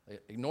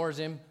 ignores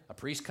him. A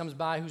priest comes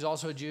by who's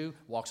also a Jew,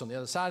 walks on the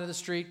other side of the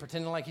street,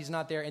 pretending like he's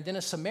not there. And then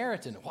a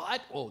Samaritan.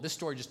 What? Oh, this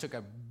story just took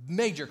a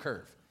major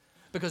curve,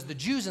 because the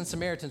Jews and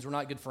Samaritans were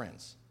not good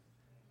friends.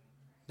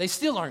 They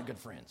still aren't good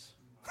friends.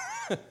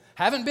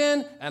 Haven't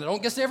been, and I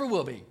don't guess they ever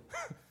will be.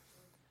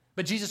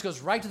 But Jesus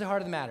goes right to the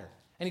heart of the matter.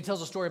 And he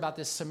tells a story about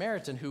this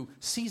Samaritan who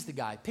sees the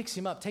guy, picks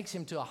him up, takes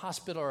him to a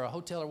hospital or a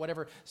hotel or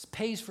whatever,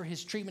 pays for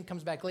his treatment,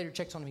 comes back later,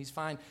 checks on him, he's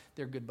fine.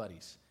 They're good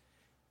buddies.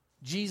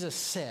 Jesus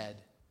said,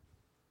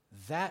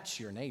 that's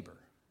your neighbor.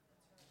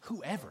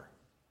 Whoever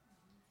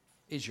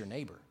is your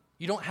neighbor.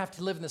 You don't have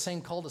to live in the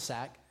same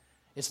cul-de-sac.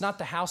 It's not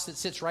the house that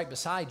sits right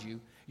beside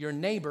you. Your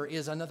neighbor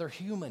is another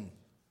human,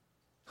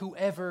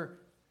 whoever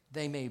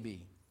they may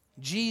be.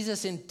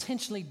 Jesus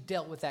intentionally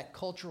dealt with that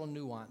cultural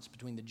nuance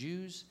between the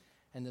Jews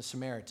and the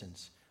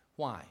Samaritans.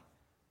 Why?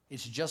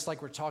 It's just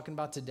like we're talking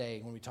about today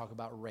when we talk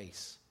about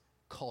race,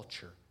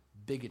 culture,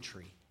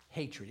 bigotry,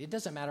 hatred. It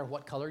doesn't matter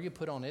what color you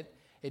put on it.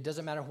 It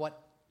doesn't matter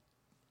what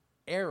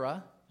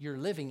era you're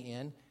living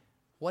in.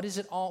 What is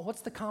it all?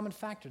 What's the common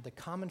factor? The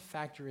common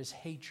factor is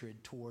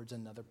hatred towards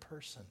another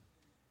person.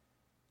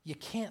 You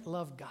can't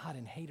love God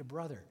and hate a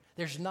brother.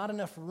 There's not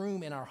enough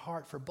room in our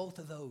heart for both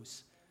of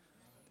those.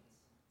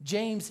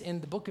 James,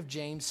 in the book of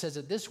James, says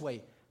it this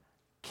way.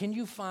 Can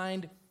you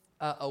find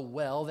a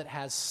well that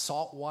has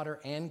salt water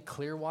and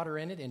clear water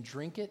in it and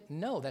drink it?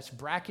 No, that's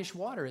brackish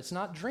water. It's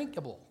not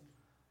drinkable.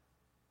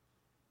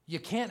 You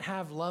can't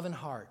have love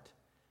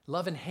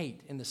and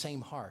hate in the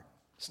same heart.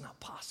 It's not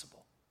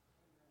possible.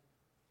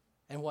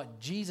 And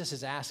what Jesus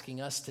is asking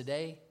us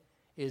today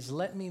is,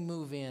 let me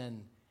move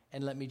in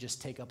and let me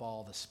just take up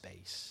all the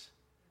space.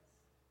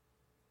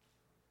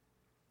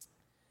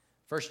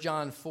 1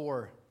 John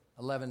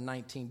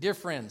 4:11-19. Dear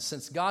friends,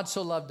 since God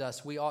so loved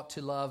us, we ought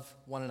to love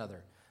one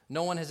another.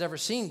 No one has ever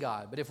seen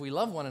God, but if we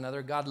love one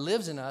another, God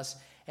lives in us,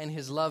 and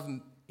his love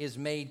is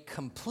made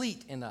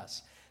complete in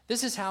us.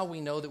 This is how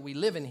we know that we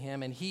live in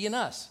him and he in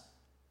us.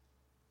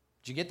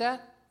 Did you get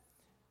that?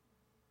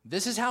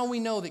 This is how we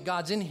know that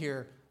God's in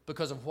here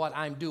because of what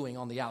I'm doing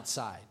on the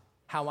outside,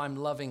 how I'm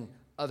loving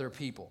other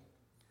people.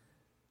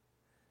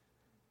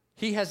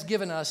 He has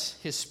given us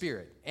his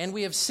Spirit, and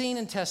we have seen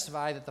and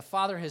testify that the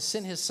Father has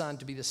sent his Son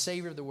to be the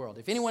Savior of the world.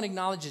 If anyone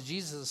acknowledges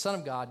Jesus as the Son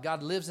of God,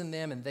 God lives in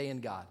them and they in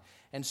God.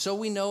 And so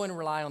we know and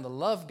rely on the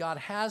love God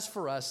has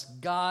for us.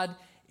 God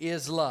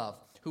is love.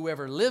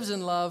 Whoever lives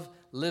in love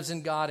lives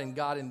in God and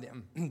God in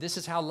them. This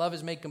is how love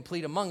is made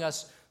complete among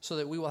us, so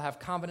that we will have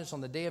confidence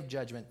on the day of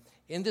judgment.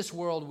 In this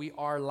world, we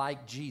are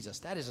like Jesus.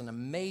 That is an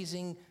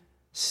amazing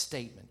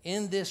statement.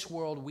 In this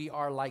world, we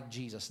are like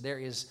Jesus. There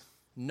is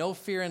no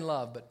fear in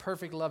love, but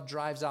perfect love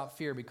drives out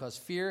fear, because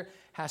fear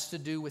has to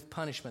do with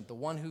punishment. The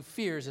one who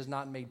fears is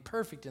not made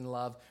perfect in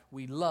love.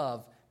 We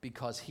love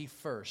because he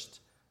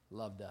first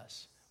loved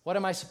us. What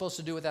am I supposed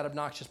to do with that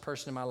obnoxious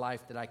person in my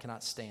life that I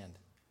cannot stand?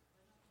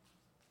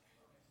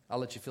 I'll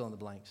let you fill in the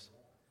blanks.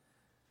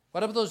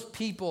 What about those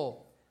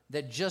people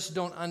that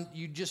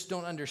you just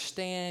don't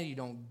understand, you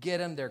don't get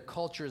them, their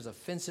culture is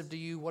offensive to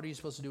you? What are you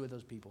supposed to do with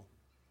those people?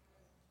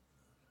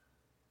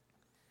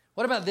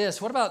 What about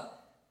this? What about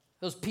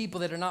those people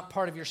that are not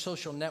part of your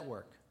social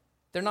network?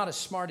 They're not as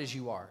smart as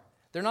you are.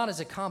 They're not as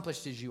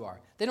accomplished as you are.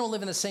 They don't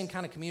live in the same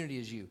kind of community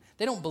as you.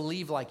 They don't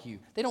believe like you.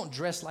 They don't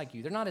dress like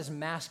you. They're not as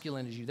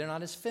masculine as you. They're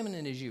not as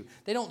feminine as you.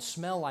 They don't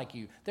smell like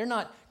you. They're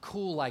not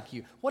cool like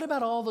you. What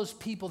about all those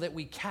people that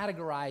we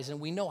categorize and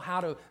we know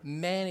how to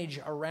manage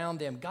around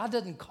them? God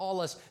doesn't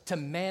call us to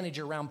manage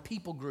around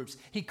people groups.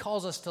 He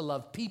calls us to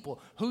love people.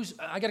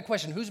 I got a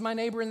question. Who's my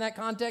neighbor in that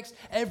context?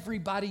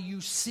 Everybody you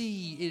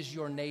see is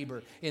your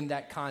neighbor in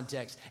that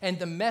context. And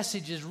the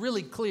message is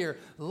really clear.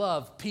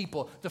 Love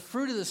people. The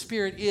fruit of the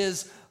Spirit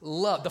is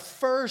love. The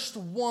first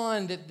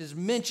one that is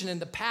mentioned in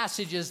the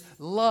passage is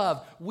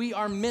love. We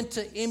are meant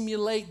to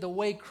emulate the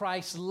way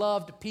Christ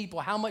loved people.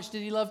 How much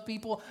did he love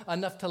people?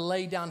 Enough to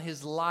lay down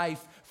his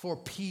life for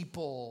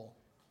people.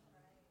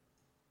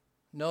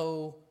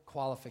 No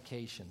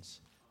qualifications.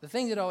 The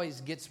thing that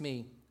always gets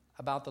me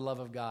about the love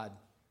of God,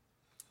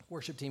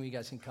 worship team, you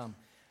guys can come.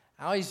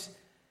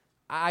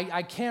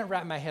 I can't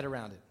wrap my head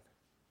around it.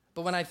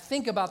 But when I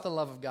think about the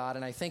love of God,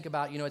 and I think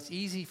about, it's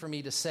easy for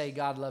me to say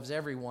God loves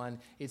everyone.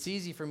 It's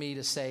easy for me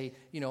to say,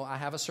 I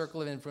have a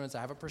circle of influence.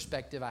 I have a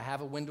perspective. I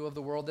have a window of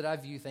the world that I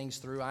view things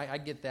through. I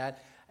get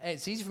that.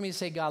 It's easy for me to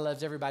say God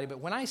loves everybody.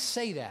 But when I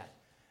say that,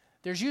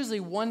 there's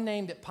usually one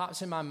name that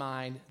pops in my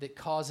mind that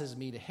causes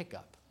me to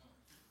hiccup.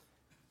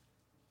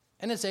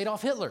 And it's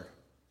Adolf Hitler.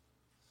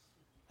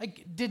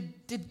 Like,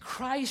 did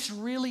Christ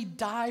really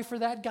die for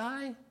that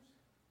guy?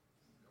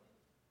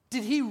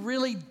 Did he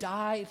really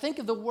die? Think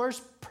of the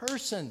worst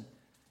person.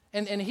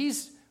 And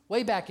he's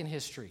way back in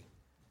history.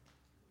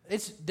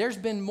 There's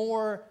been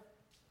more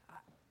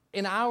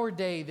in our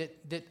day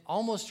that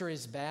almost are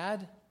as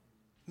bad,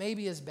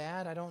 maybe as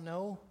bad, I don't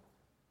know.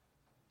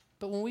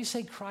 But when we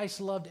say Christ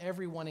loved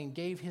everyone and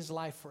gave his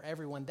life for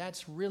everyone,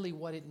 that's really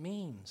what it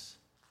means.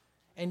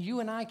 And you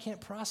and I can't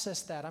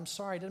process that. I'm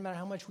sorry, it doesn't matter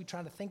how much we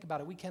try to think about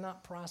it. We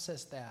cannot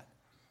process that.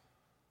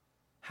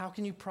 How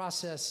can you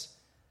process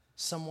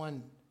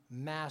someone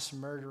mass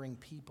murdering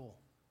people?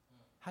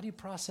 How do you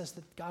process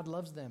that God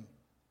loves them?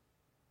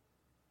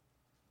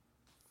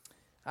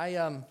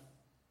 You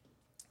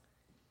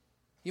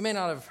may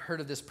not have heard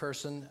of this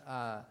person,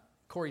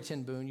 Corrie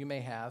ten Boom. You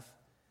may have.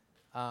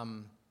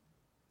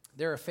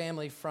 They're a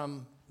family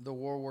from the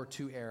World War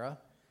II era.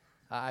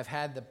 I've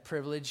had the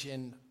privilege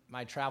in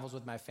my travels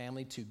with my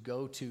family to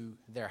go to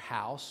their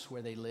house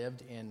where they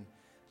lived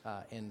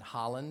in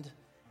Holland.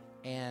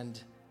 And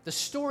the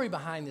story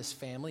behind this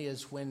family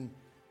is when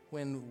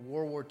before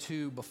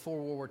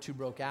World War II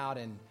broke out,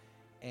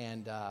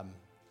 and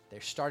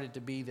there started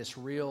to be this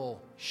real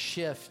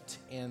shift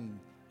in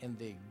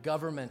the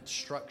government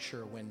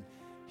structure when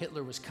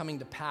Hitler was coming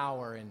to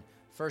power. And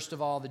first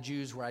of all, the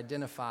Jews were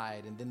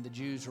identified, and then the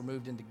Jews were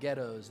moved into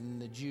ghettos, and then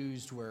the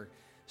Jews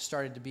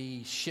started to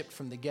be shipped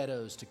from the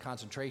ghettos to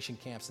concentration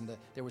camps, and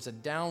there was a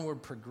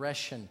downward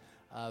progression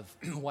of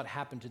what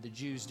happened to the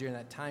Jews during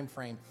that time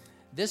frame.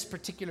 This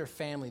particular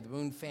family, the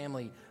Boone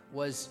family,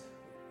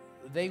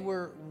 they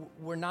were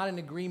not in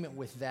agreement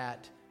with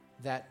that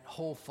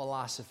whole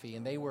philosophy,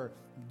 and they were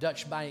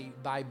Dutch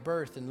by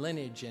birth and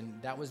lineage,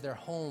 and that was their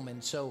home.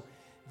 And so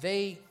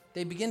they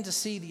began to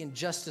see the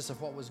injustice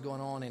of what was going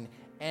on,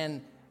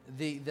 and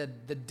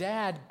the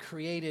dad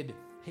created.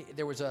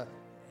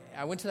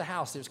 I went to the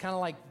house. It was kind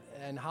of like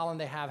in Holland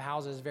they have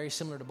houses very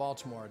similar to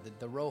Baltimore,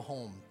 the row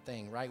home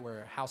thing, right,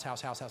 where house,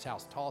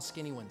 tall,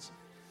 skinny ones,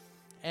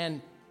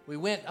 and we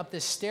went up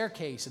this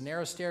staircase, a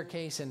narrow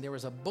staircase, and there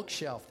was a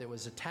bookshelf that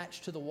was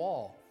attached to the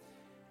wall.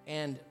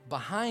 And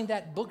behind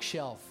that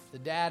bookshelf, the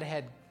dad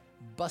had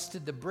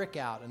busted the brick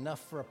out enough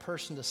for a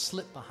person to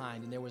slip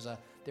behind. And there was a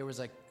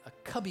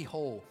cubby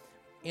hole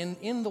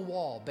in the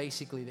wall,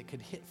 basically, that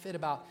could fit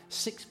about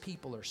 6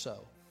 people or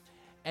so.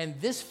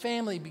 And this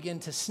family began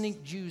to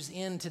sneak Jews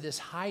into this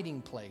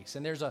hiding place.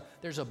 And there's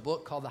a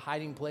book called The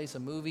Hiding Place, a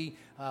movie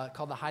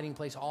called The Hiding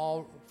Place,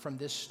 all from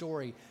this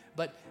story.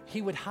 But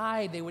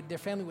their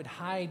family would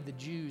hide the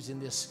Jews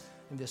in this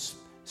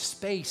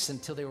space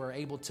until they were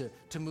able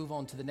to move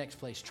on to the next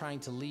place, trying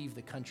to leave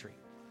the country.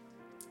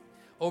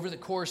 Over the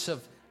course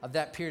of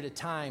that period of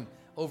time,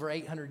 over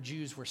 800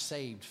 Jews were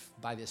saved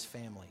by this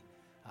family,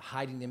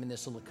 hiding them in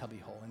this little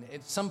cubbyhole. And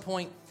at some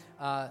point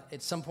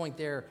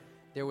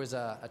there was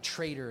a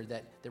traitor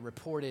that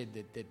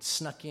reported that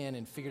snuck in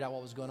and figured out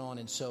what was going on.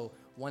 And so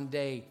one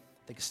day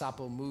the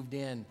Gestapo moved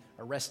in,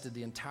 arrested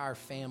the entire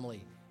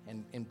family,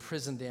 and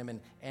imprisoned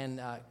them.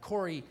 And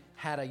Corey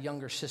had a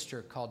younger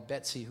sister called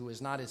Betsy who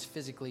was not as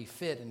physically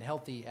fit and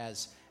healthy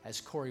as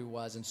Corey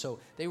was. And so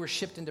they were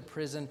shipped into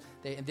prison.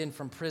 And then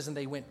from prison,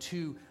 they went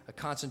to a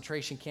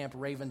concentration camp.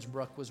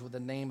 Ravensbrück was the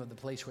name of the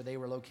place where they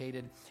were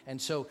located.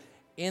 And so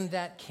in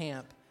that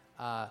camp,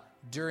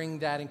 during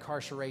that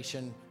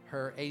incarceration,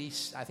 I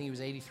think he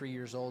was 83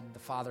 years old, the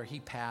father, he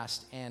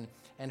passed, and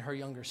her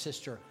younger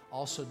sister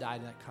also died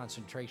in that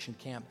concentration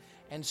camp.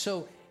 And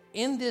so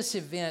in this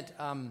event,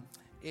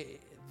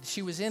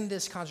 she was in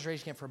this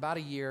concentration camp for about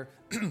a year,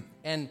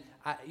 and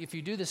if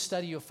you do this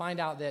study, you'll find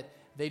out that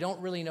they don't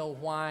really know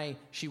why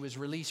she was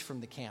released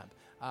from the camp.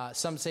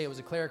 Some say it was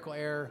a clerical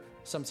error,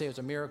 some say it was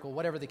a miracle.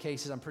 Whatever the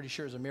case is, I'm pretty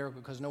sure it was a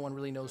miracle because no one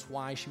really knows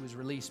why she was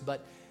released.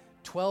 But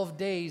 12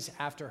 days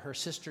after her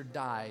sister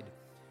died,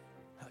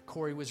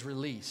 Corey was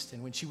released.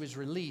 And when she was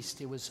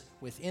released, it was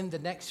within the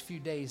next few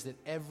days that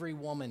every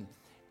woman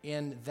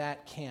in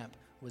that camp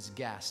was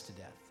gassed to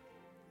death.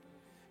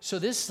 So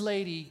this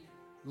lady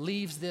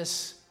leaves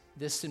this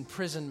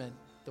imprisonment.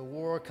 The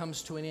war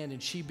comes to an end,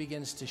 and she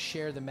begins to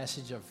share the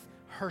message of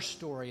her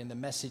story and the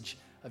message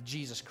of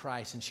Jesus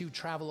Christ. And she would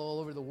travel all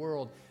over the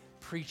world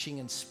preaching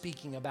and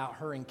speaking about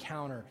her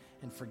encounter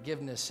and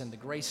forgiveness and the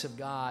grace of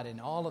God and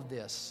all of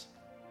this.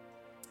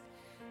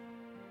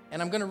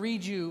 And I'm going to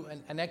read you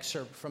an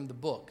excerpt from the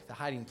book, The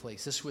Hiding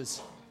Place. This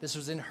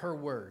was in her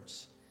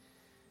words.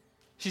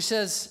 She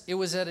says, "It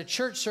was at a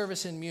church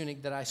service in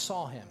Munich that I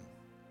saw him,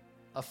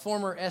 a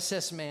former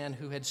SS man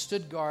who had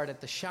stood guard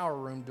at the shower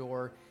room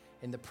door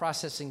in the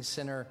processing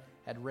center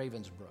at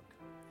Ravensbrück.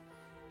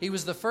 He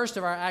was the first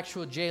of our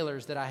actual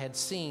jailers that I had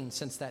seen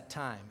since that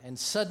time, and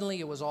suddenly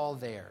it was all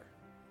there.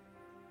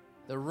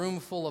 The room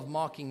full of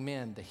mocking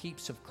men, the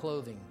heaps of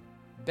clothing,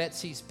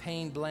 Betsy's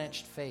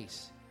pain-blanched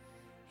face.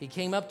 He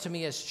came up to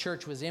me as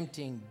church was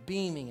emptying,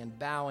 beaming and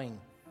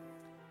bowing.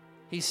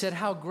 He said,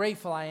 'How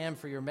grateful I am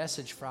for your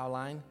message,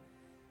 Fraulein.'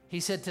 He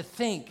said, 'To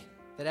think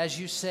that as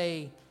you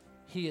say,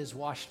 he has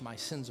washed my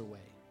sins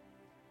away.'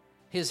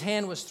 His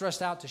hand was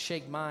thrust out to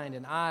shake mine,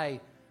 and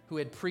I, who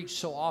had preached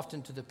so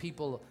often to the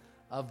people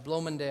of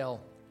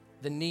Bloemendale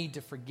the need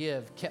to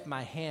forgive, kept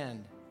my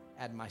hand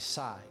at my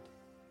side.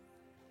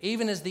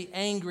 Even as the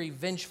angry,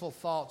 vengeful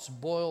thoughts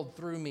boiled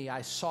through me,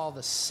 I saw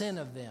the sin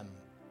of them.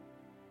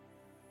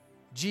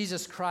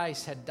 Jesus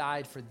Christ had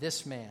died for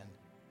this man.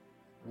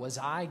 Was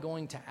I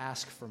going to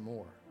ask for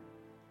more?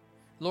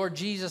 Lord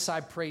Jesus, I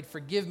prayed,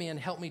 forgive me and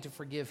help me to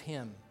forgive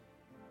him.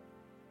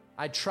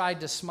 I tried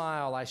to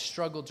smile. I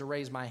struggled to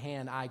raise my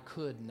hand. I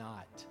could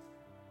not.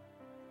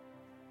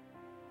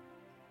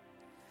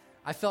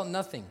 I felt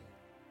nothing,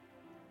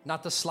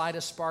 not the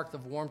slightest spark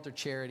of warmth or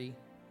charity.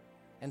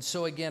 And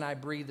so again, I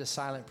breathed a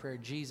silent prayer.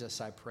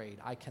 Jesus, I prayed,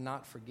 I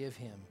cannot forgive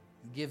him.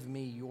 Give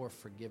me your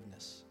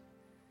forgiveness.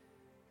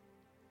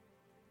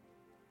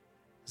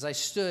 As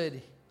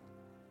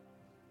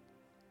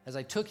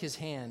I took his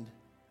hand,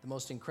 the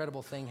most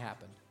incredible thing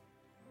happened.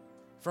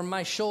 From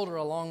my shoulder,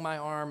 along my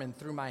arm, and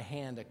through my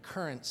hand, a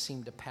current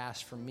seemed to pass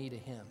from me to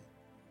him,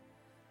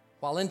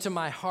 while into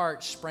my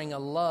heart sprang a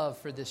love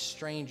for this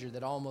stranger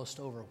that almost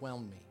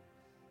overwhelmed me.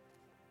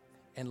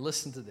 And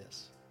listen to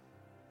this.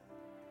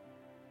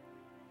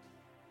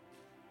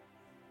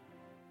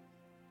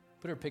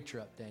 Put her picture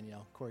up,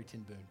 Danielle, Corrie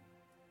ten Boom.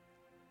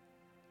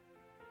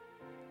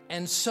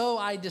 And so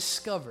I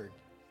discovered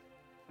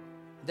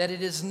that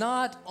it is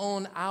not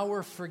on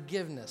our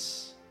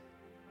forgiveness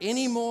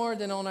any more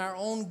than on our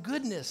own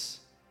goodness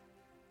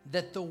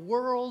that the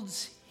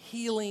world's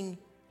healing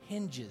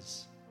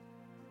hinges,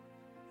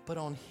 but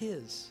on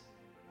his.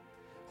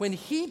 When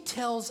he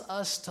tells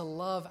us to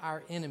love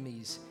our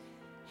enemies,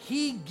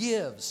 he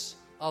gives,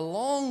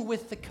 along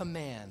with the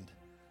command,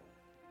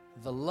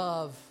 the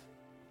love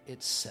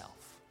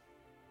itself.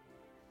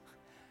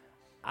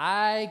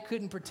 I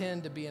couldn't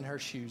pretend to be in her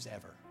shoes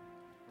ever.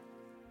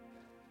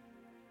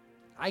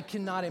 I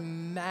cannot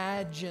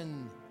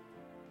imagine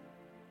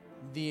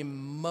the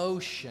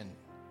emotion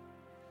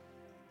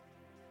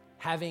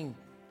having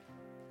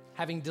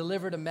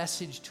delivered a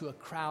message to a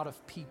crowd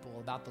of people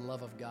about the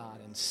love of God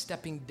and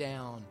stepping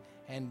down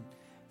and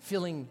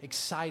feeling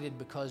excited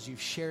because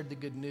you've shared the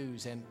good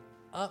news, and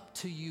up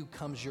to you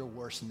comes your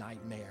worst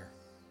nightmare.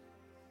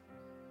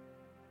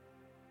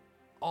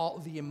 All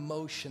the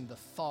emotion, the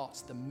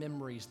thoughts, the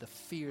memories, the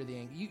fear, the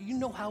anger. You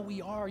know how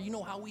we are. You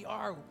know how we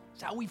are.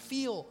 It's how we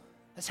feel.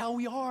 That's how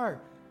we are.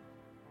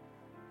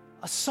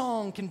 A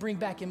song can bring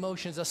back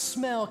emotions. A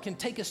smell can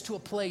take us to a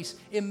place.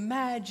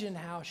 Imagine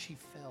how she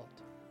felt.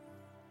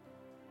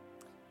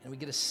 And we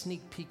get a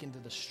sneak peek into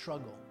the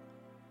struggle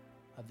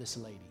of this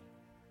lady.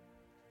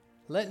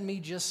 Let me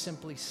just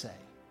simply say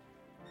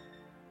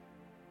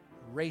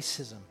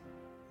racism,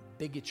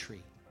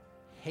 bigotry,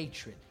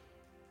 hatred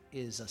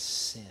is a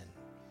sin.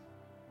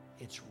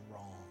 It's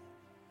wrong.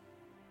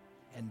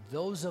 And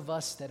those of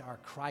us that are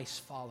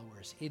Christ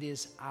followers, it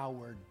is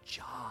our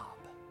job,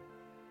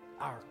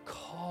 our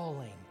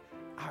calling,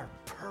 our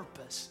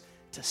purpose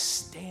to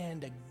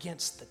stand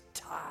against the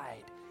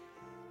tide.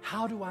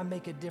 How do I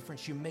make a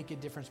difference? You make a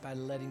difference by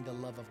letting the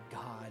love of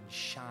God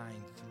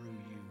shine through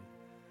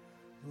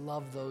you.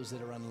 Love those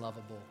that are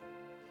unlovable.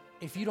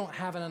 If you don't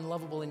have an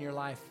unlovable in your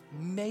life,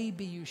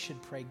 maybe you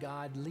should pray,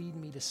 God, lead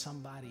me to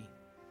somebody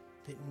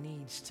that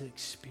needs to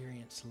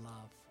experience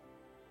love.